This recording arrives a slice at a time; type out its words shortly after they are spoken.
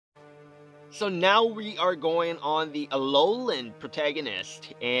So now we are going on the Alolan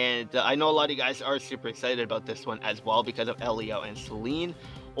Protagonist, and I know a lot of you guys are super excited about this one as well because of Elio and Celine,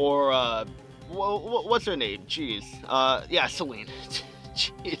 or what's her name? Jeez, yeah, Celine.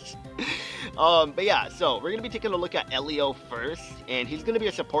 Jeez. But yeah, so we're gonna be taking a look at Elio first, and he's gonna be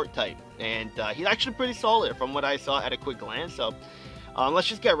a support type, and he's actually pretty solid from what I saw at a quick glance. So let's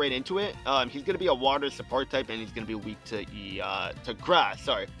just get right into it. He's gonna be a water support type, and he's gonna be weak to grass.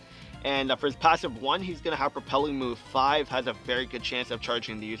 Sorry. And for his passive 1, he's going to have Propelling Move 5, has a very good chance of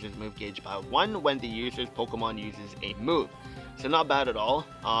charging the user's move gauge by 1 when the user's Pokemon uses a move. So not bad at all.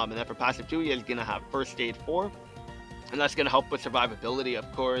 And then for passive 2, he's going to have First Aid 4, and that's going to help with survivability, of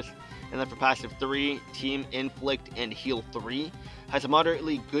course. And then for passive 3, Team Inflict and Heal 3, has a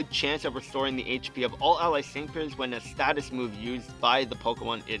moderately good chance of restoring the HP of all ally Synchros when a status move used by the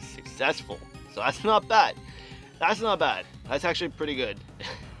Pokemon is successful. So that's not bad. That's not bad. That's actually pretty good.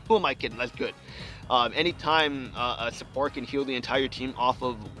 Who am I kidding? That's good. Anytime a support can heal the entire team off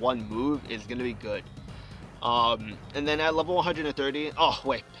of one move is going to be good. And then at level 130, oh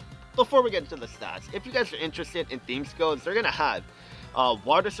wait, before we get into the stats, if you guys are interested in theme skills, they're going to have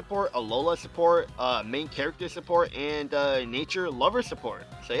water support, Alola support, main character support, and nature lover support.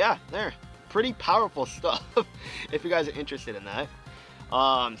 So yeah, there, pretty powerful stuff if you guys are interested in that.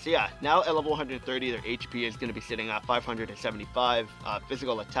 So yeah, now at level 130, their HP is going to be sitting at 575,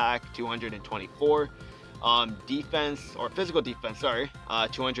 physical attack 224, defense, or physical defense, sorry,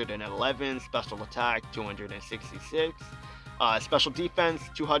 211, special attack 266, special defense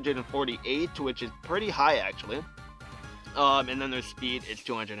 248, which is pretty high actually. And then their speed is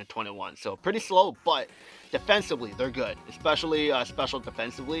 221, so pretty slow, but defensively they're good, especially special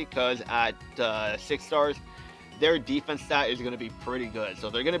defensively, because at 6 stars, their defense stat is going to be pretty good. So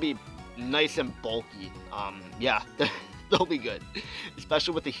they're going to be nice and bulky. Yeah, they'll be good.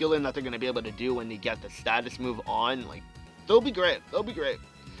 Especially with the healing that they're going to be able to do when they get the status move on. Like, they'll be great. They'll be great.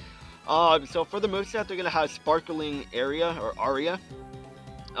 So for the moveset, they're going to have Sparkling Area, or Aria.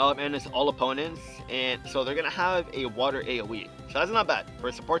 And it's all opponents. And so they're going to have a water AoE. So that's not bad. For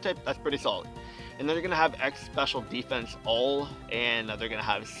a support type, that's pretty solid. And then they're going to have X special defense all. And they're going to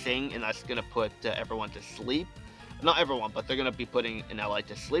have Sing. And that's going to put everyone to sleep. Not everyone, but they're going to be putting an ally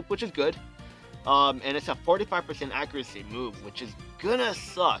to sleep, which is good. And it's a 45% accuracy move, which is gonna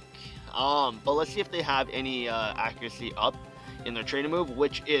suck. But let's see if they have any accuracy up in their training move,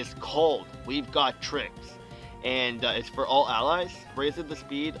 which is called We've Got Tricks. And it's for all allies. Raises the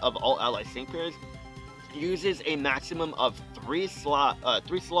speed of all ally Synchros. Uses a maximum of 3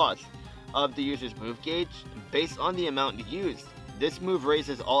 slots of the user's move gauge based on the amount used. This move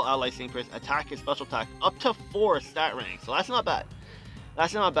raises all ally Synchros attack and special attack up to 4 stat ranks. So that's not bad.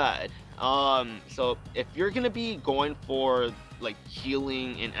 That's not bad. So if you're going to be going for like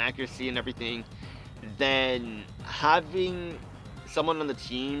healing and accuracy and everything, then having someone on the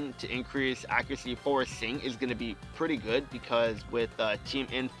team to increase accuracy for Sing is going to be pretty good, because with Team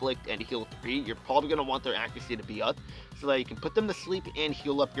Inflict and Heal 3, you're probably going to want their accuracy to be up so that you can put them to sleep and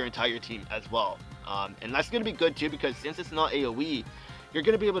heal up your entire team as well. And that's going to be good too, because since it's not AoE, you're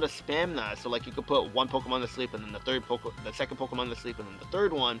going to be able to spam that. So like you could put one Pokemon to sleep, and then the second Pokemon to sleep, and then the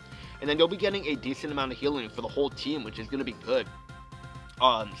third one, and then you'll be getting a decent amount of healing for the whole team, which is going to be good.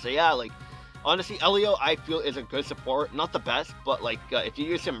 So yeah, like honestly, Elio I feel is a good support, not the best, but like if you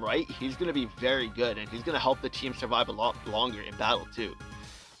use him right, he's going to be very good, and he's going to help the team survive a lot longer in battle too.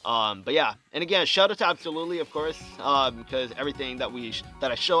 But yeah, and again, shout out to Absolutely, of course, because everything that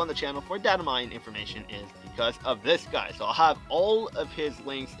I show on the channel for data mine information is because of this guy. So I'll have all of his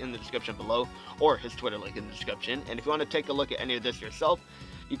links in the description below, or his Twitter link in the description. And if you want to take a look at any of this yourself,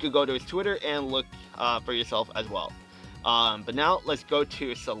 you could go to his Twitter and look for yourself as well. But now let's go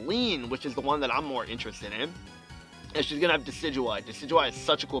to Celine, which is the one that I'm more interested in. And she's gonna have Decidueye. Decidueye is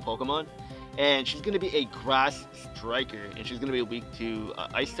such a cool Pokemon. And she's going to be a grass striker, and she's going to be weak to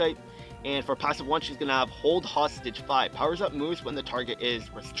ice type. And for passive 1, she's going to have Hold Hostage 5. Powers up moves when the target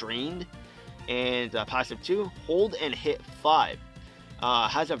is restrained. And passive 2, Hold and Hit 5.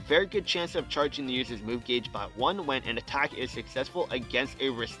 Has a very good chance of charging the user's move gauge by 1 when an attack is successful against a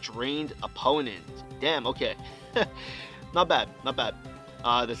restrained opponent. Damn, okay. Not bad, not bad.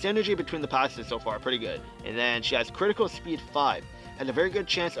 The synergy between the passives so far, pretty good. And then she has Critical Speed 5. Has a very good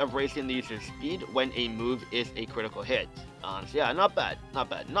chance of raising the user's speed when a move is a critical hit. So yeah, not bad, not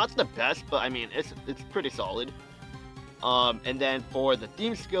bad. Not the best, but I mean, it's pretty solid. And then for the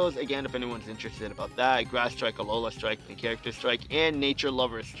theme skills, again, if anyone's interested about that, Grass Strike, Alola Strike, and Character Strike, and Nature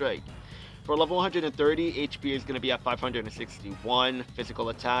Lover Strike. For level 130, HP is going to be at 561, physical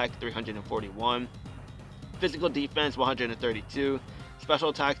attack 341, physical defense 132, special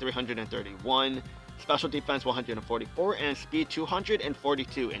attack 331, special defense 144, and speed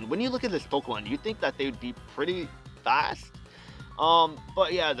 242. And when you look at this Pokemon, you think that they would be pretty fast.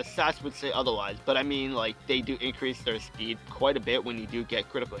 But yeah, the stats would say otherwise. But I mean, like, they do increase their speed quite a bit when you do get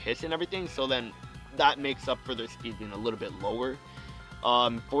critical hits and everything. So then that makes up for their speed being a little bit lower.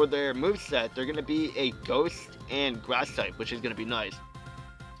 For their moveset, they're going to be a Ghost and Grass type, which is going to be nice.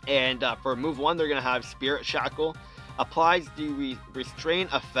 And for move 1, they're going to have Spirit Shackle. Applies the restrain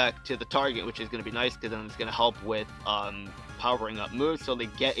effect to the target, which is going to be nice because then it's going to help with powering up moves. So they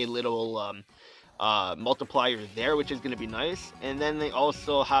get a little multiplier there, which is going to be nice. And then they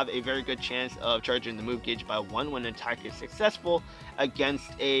also have a very good chance of charging the move gauge by 1 when an attack is successful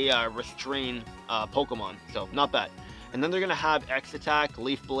against a restrain Pokemon. So not bad. And then they're going to have X Attack,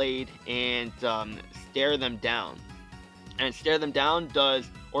 Leaf Blade, and Stare Them Down. And Stare Them Down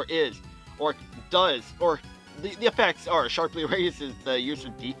the effects are sharply raises the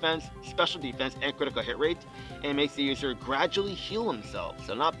user's defense, special defense, and critical hit rate, and makes the user gradually heal himself,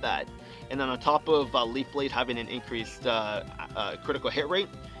 so not bad. And then on top of Leaf Blade having an increased critical hit rate,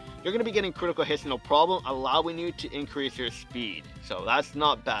 you're going to be getting critical hits no problem, allowing you to increase your speed. So that's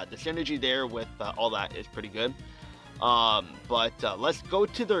not bad. The synergy there with all that is pretty good. Let's go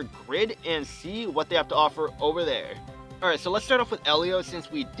to their grid and see what they have to offer over there. Alright, so let's start off with Elio,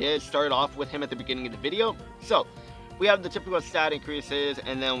 since we did start off with him at the beginning of the video. So, we have the typical stat increases,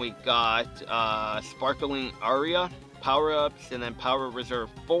 and then we got Sparkling Aria power-ups, and then Power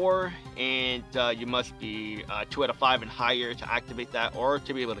Reserve 4, and you must be 2 out of 5 and higher to activate that, or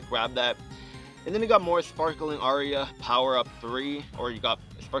to be able to grab that. And then you got more Sparkling Aria power-up 3, or you got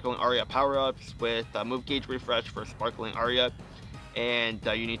Sparkling Aria power-ups with move gauge refresh for Sparkling Aria, and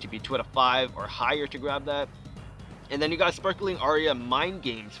you need to be 2 out of 5 or higher to grab that. And then you got Sparkling Aria Mind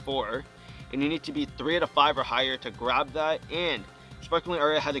Games 4, and you need to be 3 out of 5 or higher to grab that. And Sparkling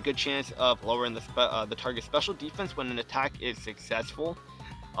Aria has a good chance of lowering the target's special defense when an attack is successful.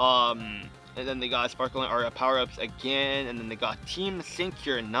 And then they got Sparkling Aria power-ups again, and then they got Team Sync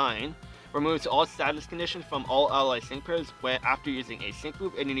Cure 9. Removes all status conditions from all ally sync pairs after using a sync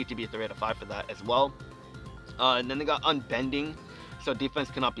move, and you need to be 3 out of 5 for that as well. And then they got Unbending, so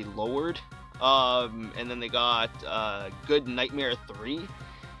defense cannot be lowered. And then they got Good Nightmare 3.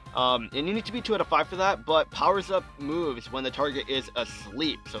 And you need to be 2 out of 5 for that, but powers up moves when the target is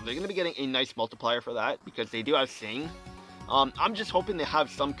asleep. So they're going to be getting a nice multiplier for that, because they do have Sing. I'm just hoping they have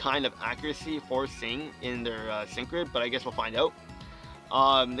some kind of accuracy for Sing in their sync grid, but I guess we'll find out.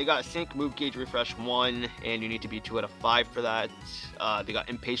 They got Sync Move Gauge Refresh 1, and you need to be 2 out of 5 for that. They got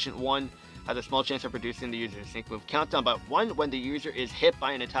Impatient 1. Has a small chance of reducing the user's sync move countdown by 1 when the user is hit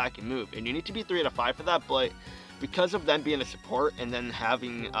by an attacking move, and you need to be 3 out of 5 for that. But because of them being a support and then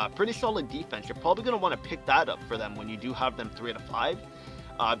having pretty solid defense, you're probably going to want to pick that up for them when you do have them 3 out of 5,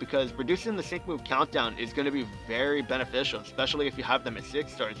 because reducing the sync move countdown is going to be very beneficial, especially if you have them at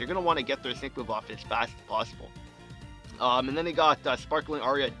 6 stars. You're going to want to get their sync move off as fast as possible. And then they got Sparkling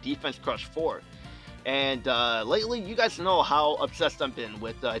Aria Defense Crush 4. And lately, you guys know how obsessed I've been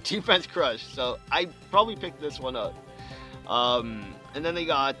with Defense Crush, so I probably picked this one up. And then they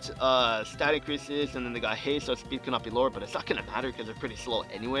got stat increases, and then they got haste, so speed cannot be lowered, but it's not going to matter because they're pretty slow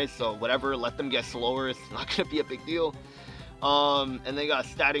anyway, so whatever, let them get slower, it's not going to be a big deal. And they got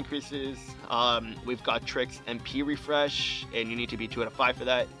stat increases. We've got Tricks MP Refresh, and you need to be 2 out of 5 for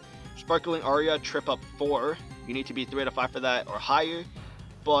that. Sparkling Aria Trip Up 4, you need to be 3 out of 5 for that or higher,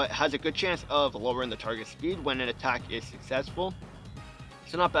 but has a good chance of lowering the target speed when an attack is successful.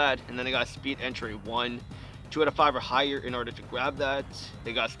 So not bad. And then they got Speed Entry 1, 2 out of 5 or higher in order to grab that.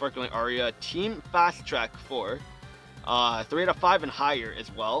 They got Sparkling Aria Team Fast Track 4, 3 out of 5 and higher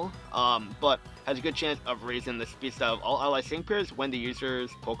as well, but has a good chance of raising the speed stat of all ally sync pairs when the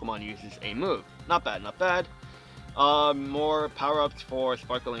user's Pokemon uses a move. Not bad, not bad. More power-ups for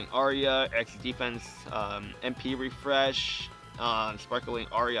Sparkling Aria, X Defense, MP Refresh, Sparkling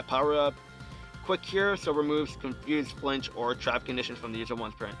Aria power-up, Quick Cure, so removes Confuse, Flinch, or Trap conditions from the user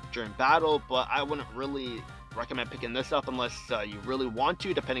once during battle, but I wouldn't really recommend picking this up unless you really want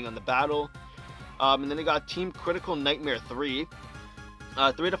to, depending on the battle. And then they got Team Critical Nightmare 3, 3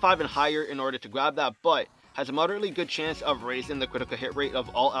 out of 5 and higher in order to grab that, but has a moderately good chance of raising the critical hit rate of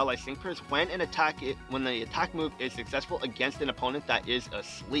all ally sync pairs when the attack move is successful against an opponent that is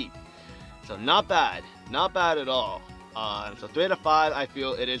asleep. So not bad at all. So 3 out of 5, I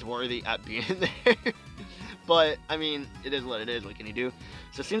feel it is worthy at being there. But I mean, it is what it is. What can you do?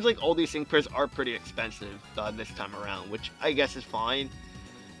 So it seems like all these sync pairs are pretty expensive this time around, which I guess is fine.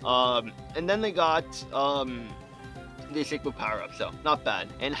 And then they got the sync move power up, so not bad.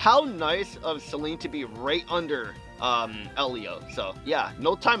 And how nice of Celine to be right under Elio. So yeah,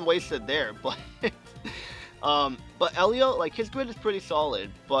 no time wasted there. But Elio, like, his grid is pretty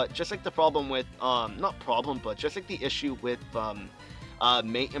solid, but just like the problem with not problem, but just like the issue with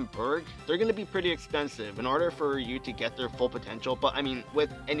Mate and Berg, they're going to be pretty expensive in order for you to get their full potential. But I mean,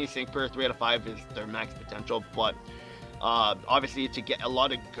 with any sync pair, 3 out of 5 is their max potential. But obviously, to get a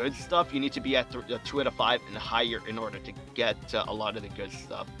lot of good stuff, you need to be at 2 out of 5 and higher in order to get a lot of the good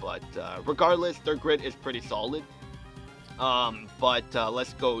stuff. But regardless, their grid is pretty solid.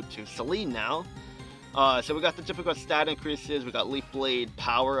 Let's go to Celine now. So we got the typical stat increases, we got Leaf Blade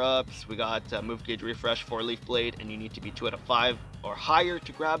power-ups, we got Move Gauge Refresh for Leaf Blade, and you need to be 2 out of 5 or higher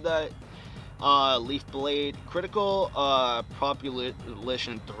to grab that. Leaf Blade Critical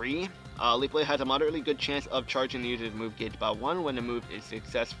Population 3. Leaf Blade has a moderately good chance of charging the user's move gauge by 1 when the move is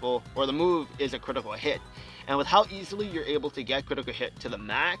successful, or the move is a critical hit. And with how easily you're able to get critical hit to the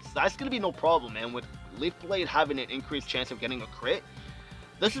max, that's going to be no problem, and with Leaf Blade having an increased chance of getting a crit,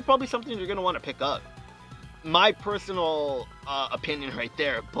 this is probably something you're going to want to pick up. My personal opinion right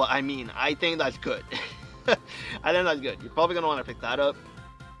there, but I mean, I think that's good. I think that's good. You're probably going to want to pick that up.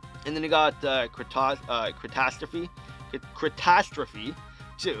 And then you got Catastrophe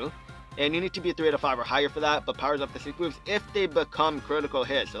 2. And you need to be a 3 out of 5 or higher for that, but powers up the sync moves if they become critical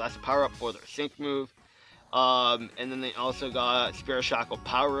hits. So that's a power up for their sync move. And then they also got Spirit Shackle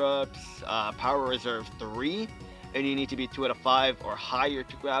power-ups, Power Reserve 3. And you need to be 2 out of 5 or higher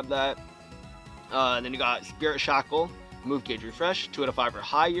to grab that. Then you got Spirit Shackle, Move Gauge Refresh, 2 out of 5 or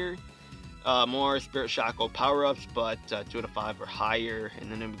higher. More Spirit Shackle power-ups, but 2 out of 5 or higher. And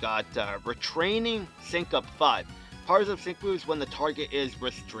then we got Retraining Sync Up 5. Powers up sync moves when the target is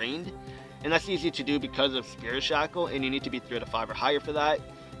restrained. And that's easy to do because of Spirit Shackle, and you need to be 3 out of 5 or higher for that.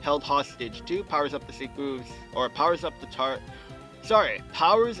 Held Hostage 2 powers up the sync moves, or powers up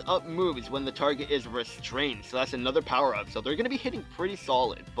moves when the target is restrained. So that's another power up. So they're going to be hitting pretty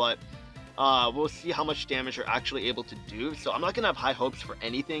solid, but we'll see how much damage they're actually able to do. So I'm not going to have high hopes for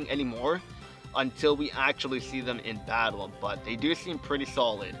anything anymore until we actually see them in battle, but they do seem pretty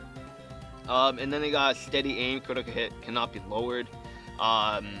solid. And then they got Steady Aim, critical hit cannot be lowered.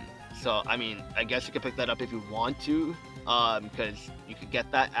 So I mean, I guess you can pick that up if you want to, because you could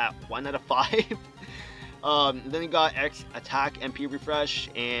get that at 1 out of 5. Then you got X Attack MP Refresh,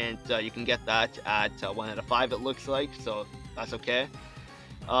 and you can get that at 1 out of 5, it looks like, so that's okay.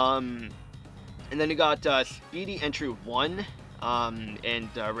 And then you got Speedy Entry 1, and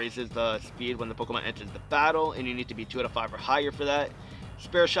raises the speed when the Pokemon enters the battle, and you need to be 2 out of 5 or higher for that.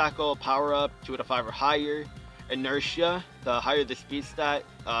 Spirit Shackle power up, 2 out of 5 or higher. Inertia, the higher the speed stat,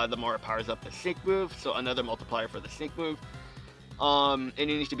 the more it powers up the sync move, so another multiplier for the sync move. And you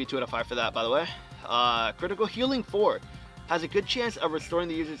need to be 2 out of 5 for that, by the way. Critical Healing 4 has a good chance of restoring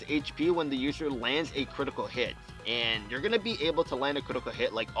the user's HP when the user lands a critical hit, and you're gonna be able to land a critical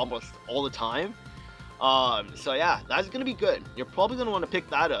hit like almost all the time. So yeah, that's gonna be good. You're probably gonna want to pick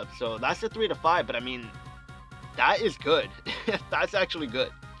that up. So that's the 3 out of 5, but I mean, that is good. That's actually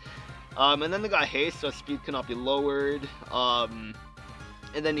good. And then they got Haste, so speed cannot be lowered. And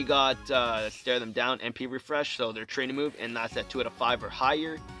then you got Stare Them Down, MP Refresh, so their training move, and that's at 2 out of 5 or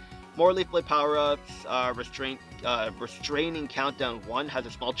higher. More Leaf Blade power-ups. Restraining Countdown 1 has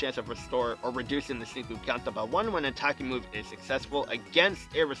a small chance of reducing the sync move countdown by 1 when an attacking move is successful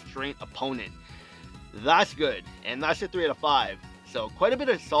against a restrained opponent. That's good, and that's a 3 out of 5. So quite a bit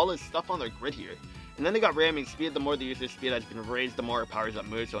of solid stuff on their grid here. And then they got Ramming Speed. The more the user's speed has been raised, the more it powers up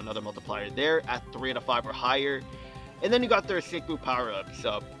moves, so another multiplier there at 3 out of 5 or higher. And then you got their sync move power-up.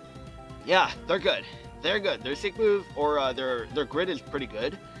 So yeah, they're good. They're good. Their sync move, or their grid is pretty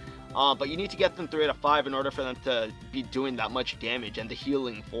good. But you need to get them 3 out of 5 in order for them to be doing that much damage and the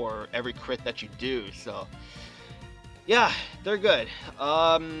healing for every crit that you do. So yeah, they're good.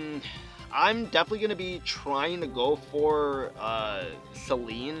 I'm definitely going to be trying to go for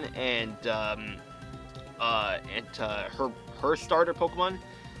Celine and her starter Pokemon.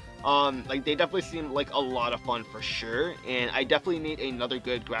 Like, they definitely seem like a lot of fun for sure, and I definitely need another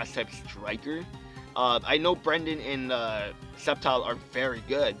good grass type striker. I know Brendan and Sceptile are very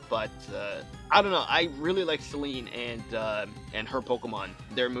good, but I don't know, I really like Celine and her Pokemon,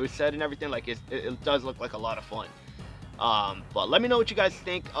 their moveset and everything. Like, it does look like a lot of fun. But let me know what you guys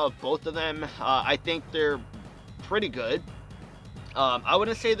think of both of them. I think they're pretty good. I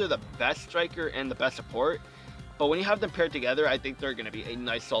wouldn't say they're the best striker and the best support, but when you have them paired together, I think they're going to be a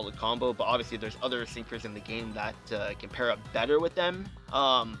nice solid combo. But obviously there's other syncers in the game that can pair up better with them.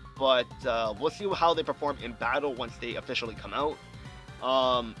 But we'll see how they perform in battle once they officially come out.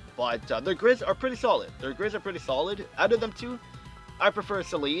 But their grids are pretty solid. Out of them two, I prefer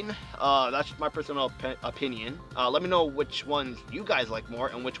Celine. That's my personal opinion. Let me know which ones you guys like more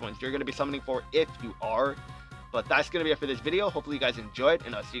and which ones you're going to be summoning for if you are. But that's going to be it for this video. Hopefully you guys enjoyed,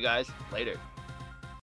 and I'll see you guys later.